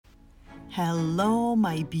Hello,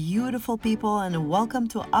 my beautiful people, and welcome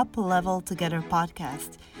to Up Level Together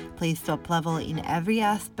podcast. Place to up level in every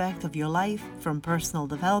aspect of your life, from personal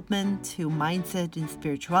development to mindset and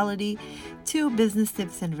spirituality to business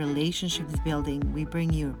tips and relationships building. We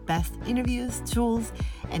bring you best interviews, tools,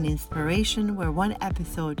 and inspiration where one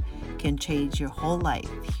episode can change your whole life.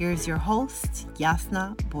 Here's your host,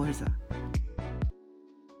 Jasna Borza.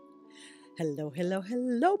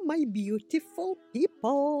 Hello, my beautiful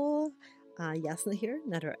people. Jasna here,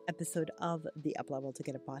 another episode of the Up Level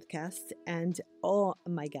Together podcast. And oh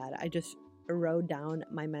my God, I just wrote down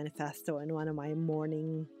my manifesto in one of my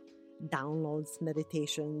morning downloads,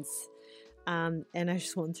 meditations. And I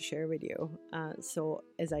just want to share with you. So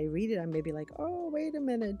as I read it, I may be like, oh, wait a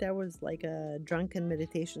minute, that was like a drunken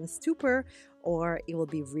meditation stupor, or it will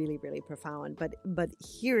be really, really profound. But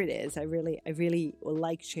here it is. I really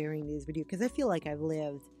like sharing these with you because I feel like I've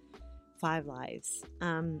lived 5 lives.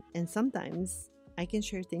 And sometimes I can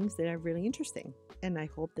share things that are really interesting. And I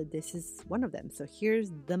hope that this is one of them. So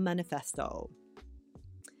here's the manifesto.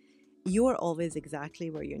 You are always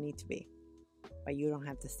exactly where you need to be, but you don't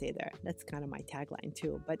have to stay there. That's kind of my tagline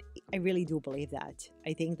too. But I really do believe that.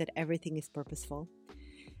 I think that everything is purposeful.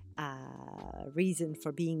 Reason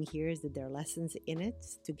for being here is that there are lessons in it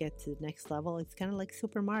to get to the next level. It's kind of like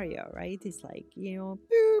Super Mario, right? It's like, you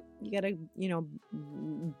gotta,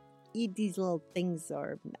 eat these little things,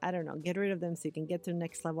 or I don't know, get rid of them so you can get to the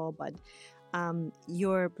next level. But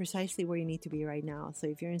you're precisely where you need to be right now. So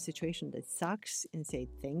if you're in a situation that sucks and say,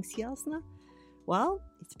 thanks, Jasna, well,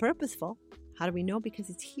 it's purposeful. How do we know? Because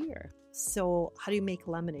it's here. So how do you make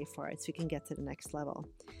lemonade for it so you can get to the next level?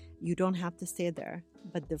 You don't have to stay there,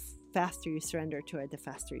 but the faster you surrender to it, the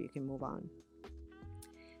faster you can move on.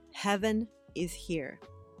 Heaven is here.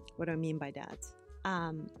 What do I mean by that?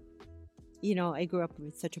 I grew up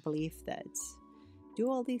with such a belief that do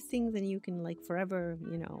all these things and you can like forever,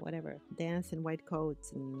 whatever, dance in white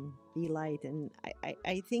coats and be light. And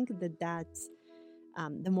I think that's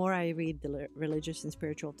the more I read the religious and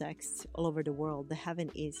spiritual texts all over the world, the heaven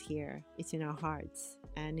is here. It's in our hearts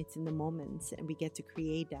and it's in the moments, and we get to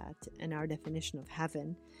create that and our definition of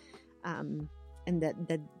heaven, and that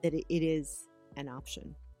it is an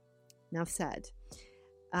option. Now said,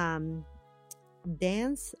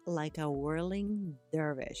 dance like a whirling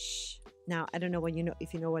dervish. Now, I don't know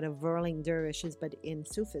if you know what a whirling dervish is, but in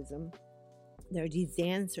Sufism, there are these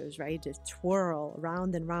dancers, right? Just twirl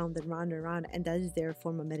round and round and round and round. And that is their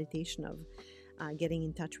form of meditation of getting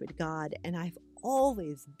in touch with God. And I've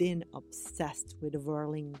always been obsessed with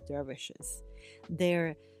whirling dervishes.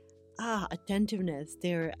 Their attentiveness,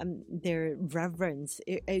 their reverence,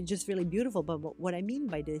 it's just really beautiful. But what I mean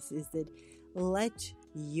by this is that let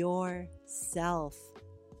yourself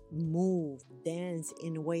move, dance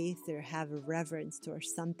in ways that have a reverence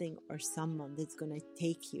towards something or someone that's going to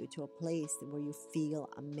take you to a place where you feel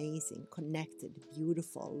amazing, connected,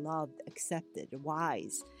 beautiful, loved, accepted,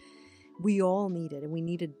 wise. We all need it, and we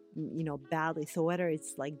need it, badly. So whether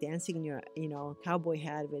it's like dancing in your, cowboy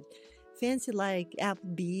hat with fancy like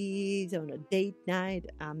Applebee's on a date night,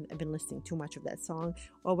 I've been listening too much of that song,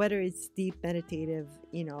 or whether it's deep meditative,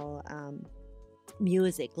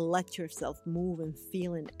 music, let yourself move and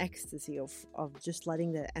feel an ecstasy of just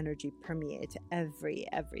letting that energy permeate every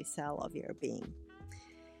cell of your being.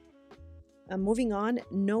 Moving on,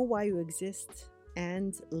 know why you exist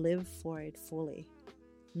and live for it fully.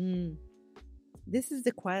 This is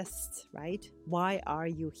the quest, right? Why are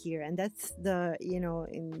you here? And that's the,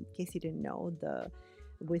 in case you didn't know, the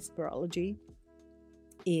Whisperology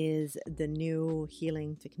is the new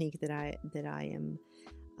healing technique that I am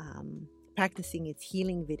practicing. It's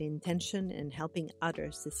healing with intention and helping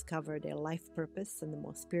others discover their life purpose in the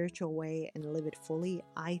most spiritual way and live it fully.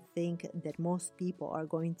 I think that most people are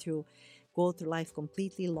going to go through life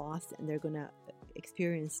completely lost, and they're going to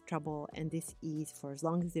experience trouble and dis-ease for as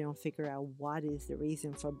long as they don't figure out what is the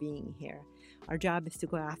reason for being here. Our job is to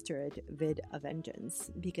go after it with a vengeance,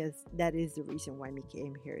 because that is the reason why we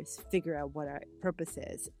came here, is figure out what our purpose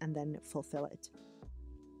is and then fulfill it.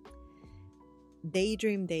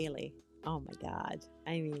 Daydream daily. Oh my God.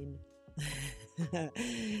 I mean,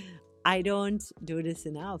 I don't do this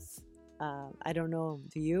enough. I don't know.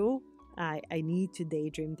 Do you? I need to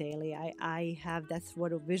daydream daily. I have, that's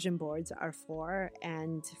what vision boards are for.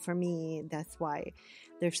 And for me, that's why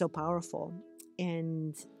they're so powerful.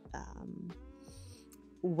 And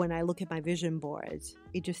when I look at my vision board,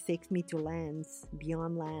 it just takes me to lands,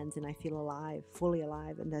 beyond lands, and I feel alive, fully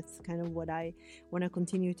alive. And that's kind of what I want to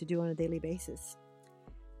continue to do on a daily basis.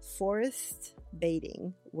 Forest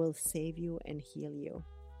bathing will save you and heal you.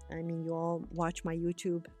 I mean, you all watch my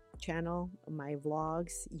YouTube channel, my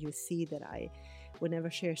vlogs, you see that I would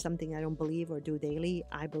never share something I don't believe or do daily.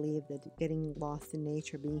 I believe that getting lost in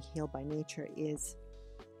nature, being healed by nature is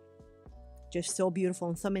just so beautiful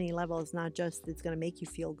on so many levels. Not just it's going to make you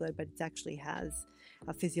feel good, but it actually has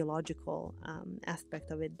a physiological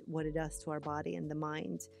aspect of it, what it does to our body and the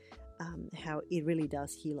mind, how it really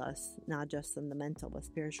does heal us, not just on the mental, but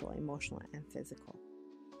spiritual, emotional, and physical.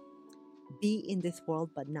 Be in this world,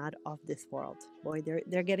 but not of this world. Boy,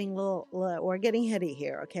 they're getting we're getting heady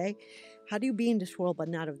here, okay? How do you be in this world, but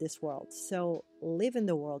not of this world? So live in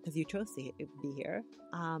the world because you chose to be here.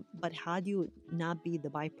 But how do you not be the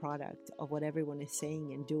byproduct of what everyone is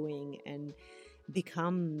saying and doing and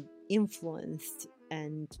become influenced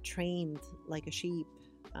and trained like a sheep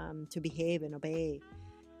to behave and obey?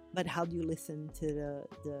 But how do you listen to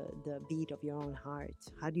the beat of your own heart?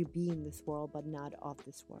 How do you be in this world, but not of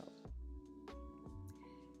this world?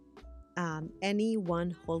 Any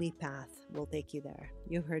one holy path will take you there.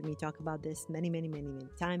 You've heard me talk about this many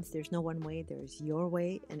times. There's no one way, there's your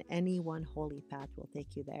way, and any one holy path will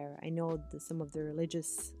take you there. I know that some of the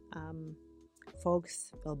religious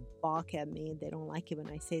folks will balk at me. They don't like it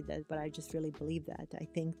when I say that, but I just really believe that. I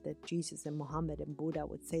think that Jesus and Muhammad and Buddha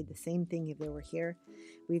would say the same thing if they were here.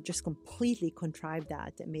 We've just completely contrived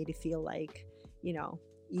that and made it feel like,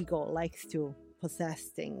 ego likes to possess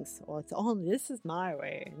things, or it's this is my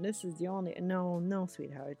way and this is the only. No,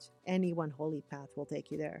 sweetheart. Any one holy path will take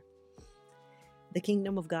you there. The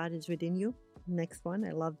kingdom of God is within you. Next one,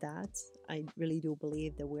 I love that. I really do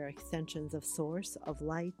believe that we're extensions of source, of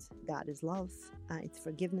light. God is love. It's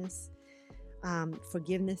forgiveness.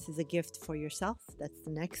 Forgiveness is a gift for yourself. That's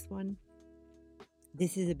the next one.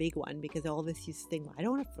 This is a big one because all of us used to think, well, I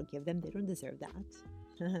don't want to forgive them, they don't deserve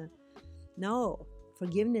that. No.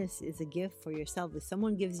 Forgiveness is a gift for yourself. If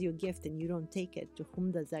someone gives you a gift and you don't take it, to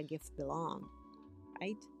whom does that gift belong?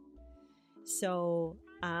 Right? So,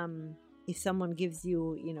 if someone gives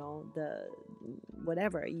you, the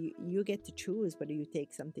whatever, you get to choose whether you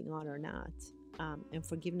take something on or not. And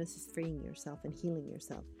forgiveness is freeing yourself and healing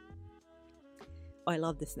yourself. Oh, I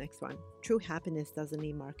love this next one. True happiness doesn't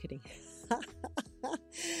need marketing.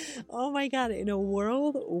 Oh my God, in a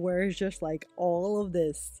world where it's just like all of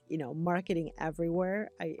this, marketing everywhere,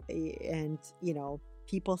 and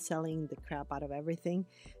people selling the crap out of everything,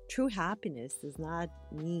 true happiness does not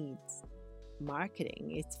need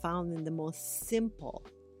marketing. It's found in the most simple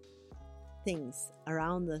things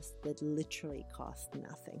around us that literally cost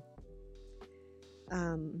nothing.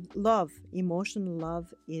 Love, emotional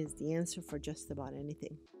love is the answer for just about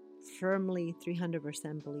anything. Firmly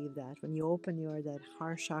 300% believe that when you open that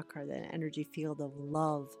heart chakra, that energy field of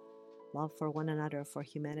love for one another, for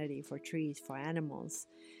humanity, for trees, for animals,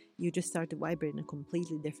 you just start to vibrate in a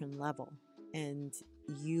completely different level, and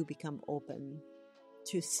you become open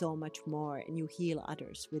to so much more, and you heal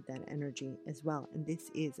others with that energy as well. And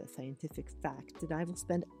this is a scientific fact that I will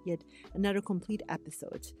spend yet another complete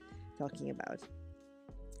episode talking about.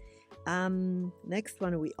 Next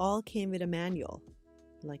one, we all came with a manual.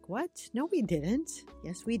 Like, what? No, we didn't.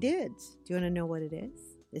 Yes, we did. Do you want to know what it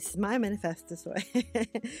is? This is my manifesto. So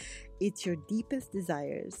it's your deepest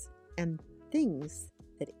desires and things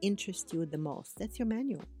that interest you the most. That's your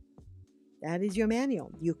manual. That is your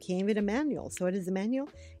manual. You came with a manual. So what is the manual?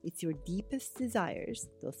 It's your deepest desires,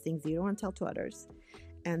 those things you don't want to tell to others,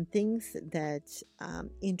 and things that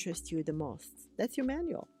interest you the most. That's your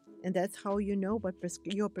manual. And that's how you know what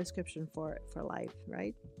your prescription for life,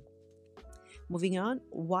 right? Moving on,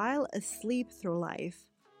 while asleep through life,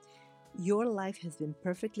 your life has been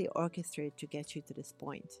perfectly orchestrated to get you to this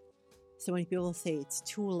point. So when people say it's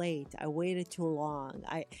too late, I waited too long,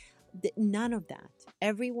 none of that.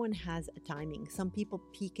 Everyone has a timing. Some people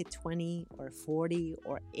peak at 20 or 40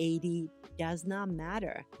 or 80. Does not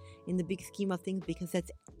matter in the big scheme of things, because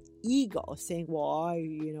that's ego saying, well, I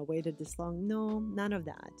waited this long. No, none of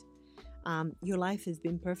that. Your life has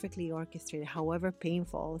been perfectly orchestrated, however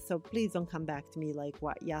painful. So please don't come back to me like,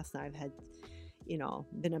 what? Yes, I've had,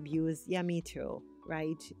 been abused. Yeah, me too,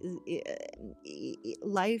 right?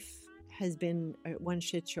 Life has been one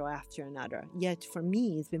shit show after another. Yet for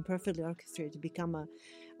me, it's been perfectly orchestrated to become a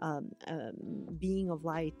being of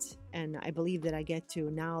light. And I believe that I get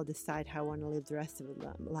to now decide how I want to live the rest of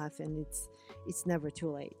life. And it's never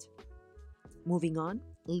too late. Moving on,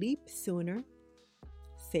 leap sooner,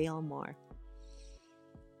 fail more.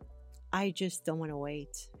 I just don't want to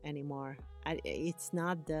wait anymore. It's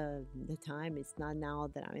not the time. It's not now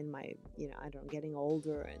that I'm in my, getting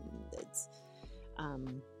older, and it's,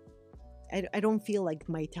 I don't feel like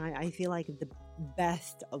my time. I feel like the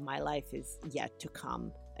best of my life is yet to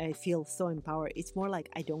come. I feel so empowered. It's more like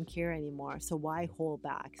I don't care anymore. So why hold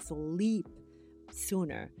back? So leap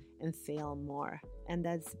sooner and fail more. And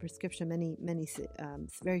that's the prescription many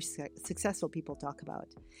very successful people talk about.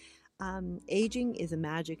 Aging is a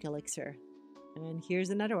magic elixir. And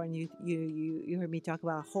here's another one. You heard me talk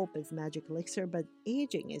about hope as magic elixir, but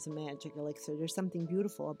aging is a magic elixir. There's something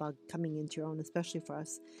beautiful about coming into your own, especially for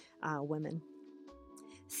us women.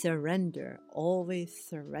 Surrender. Always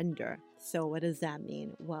surrender. So what does that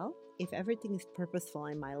mean? Well, if everything is purposeful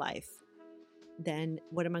in my life, then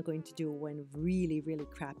what am I going to do when really, really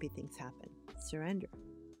crappy things happen? Surrender.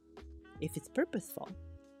 If it's purposeful,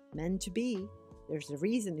 meant to be, there's a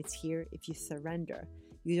reason it's here. If you surrender,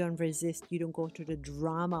 you don't resist, you don't go through the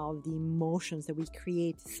drama of the emotions that we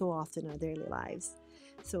create so often in our daily lives.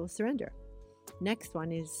 So surrender. Next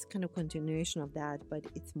one is kind of continuation of that, but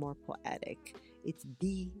it's more poetic. It's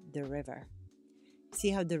be the river. See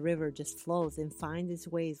how the river just flows and finds its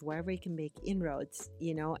ways wherever it can make inroads,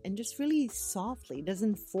 and just really softly,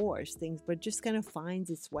 doesn't force things, but just kind of finds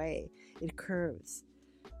its way. It curves.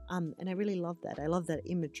 And I really love that. I love that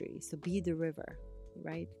imagery. So be the river,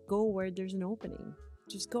 right? Go where there's an opening.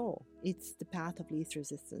 Just go. It's the path of least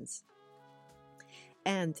resistance.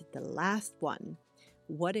 And the last one,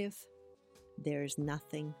 what if there's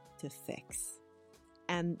nothing to fix?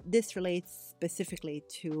 And this relates specifically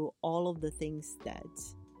to all of the things that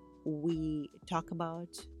we talk about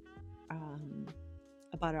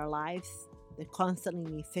our lives, that constantly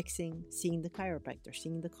need fixing, seeing the chiropractor,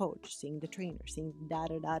 seeing the coach, seeing the trainer, seeing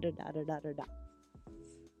da-da-da-da-da-da-da-da.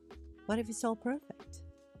 What if it's all perfect?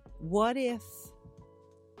 What if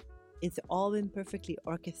it's all been perfectly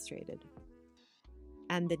orchestrated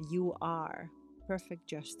and that you are perfect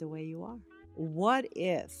just the way you are? What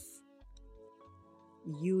if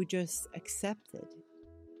you just accepted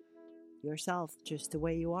yourself just the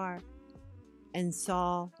way you are and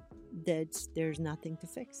saw that there's nothing to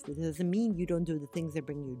fix? That doesn't mean you don't do the things that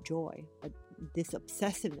bring you joy, but this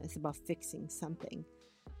obsessiveness about fixing something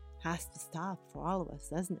has to stop for all of us,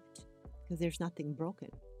 doesn't it? Because there's nothing broken.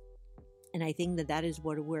 And I think that is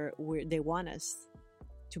what they want us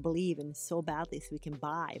to believe in so badly, so we can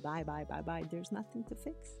buy. There's nothing to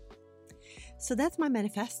fix. So that's my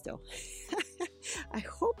manifesto. I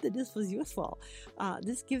hope that this was useful.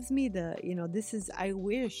 This gives me I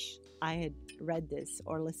wish I had read this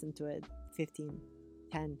or listened to it 15,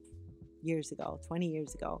 10 years ago, 20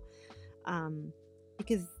 years ago.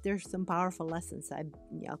 Because there's some powerful lessons.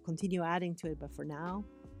 I'll continue adding to it, but for now,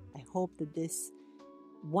 I hope that this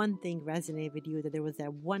one thing resonated with you, that there was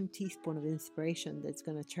that 1 teaspoon of inspiration that's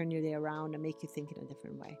going to turn your day around and make you think in a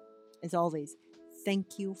different way. As always,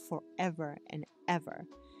 thank you forever and ever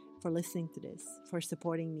for listening to this, for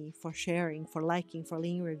supporting me, for sharing, for liking, for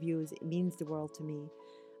leaving reviews. It means the world to me.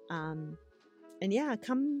 And yeah,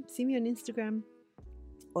 come see me on Instagram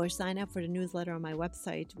or sign up for the newsletter on my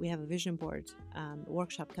website. We have a vision board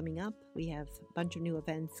workshop coming up. We have a bunch of new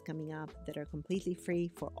events coming up that are completely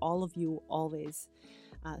free for all of you always,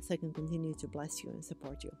 so I can continue to bless you and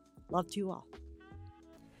support you. Love to you all.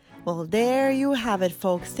 Well, there you have it,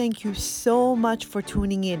 folks. Thank you so much for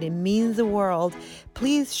tuning in. It means the world.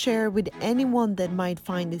 Please share with anyone that might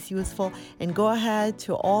find this useful, and go ahead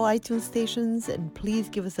to all iTunes stations and please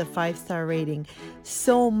give us a 5-star rating.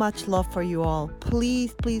 So much love for you all.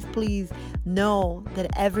 Please, please, please know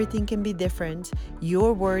that everything can be different.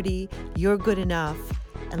 You're worthy. You're good enough.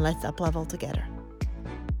 And let's up level together.